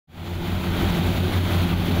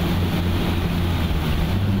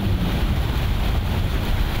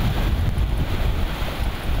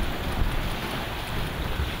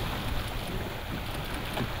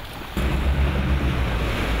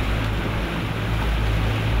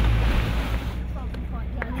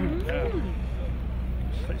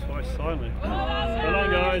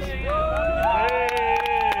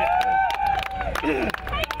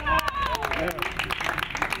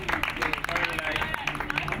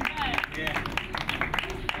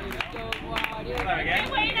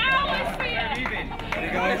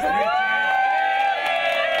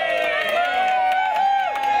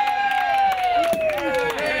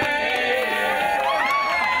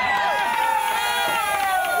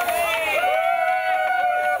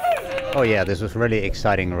Oh yeah, this was really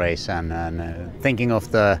exciting race, and thinking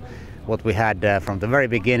of what we had from the very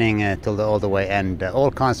beginning till all the way end,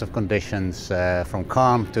 all kinds of conditions, from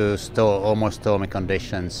calm to almost stormy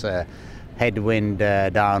conditions, headwind,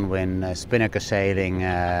 downwind, spinnaker sailing,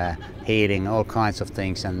 heeling, all kinds of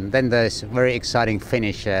things. And then there's very exciting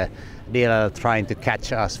finish, DLL trying to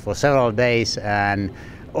catch us for several days, and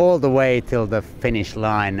all the way till the finish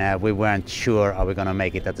line we weren't sure are we going to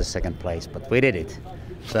make it at the second place, but we did it.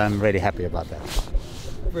 So I'm really happy about that.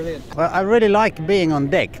 Brilliant. Well, I really like being on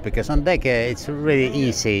deck, because on deck it's really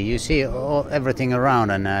easy. You see everything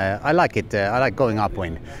around, and I like it. I like going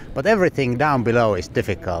upwind. But everything down below is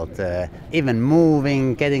difficult. Even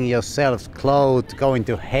moving, getting yourself clothed, going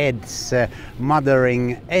to heads,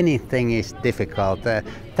 mothering, anything is difficult.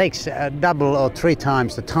 Takes double or three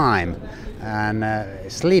times the time. And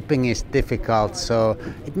sleeping is difficult, so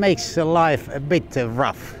it makes life a bit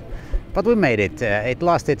rough. But we made it. It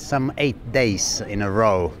lasted some 8 days in a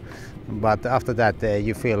row. But after that,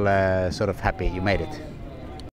 you feel sort of happy you made it.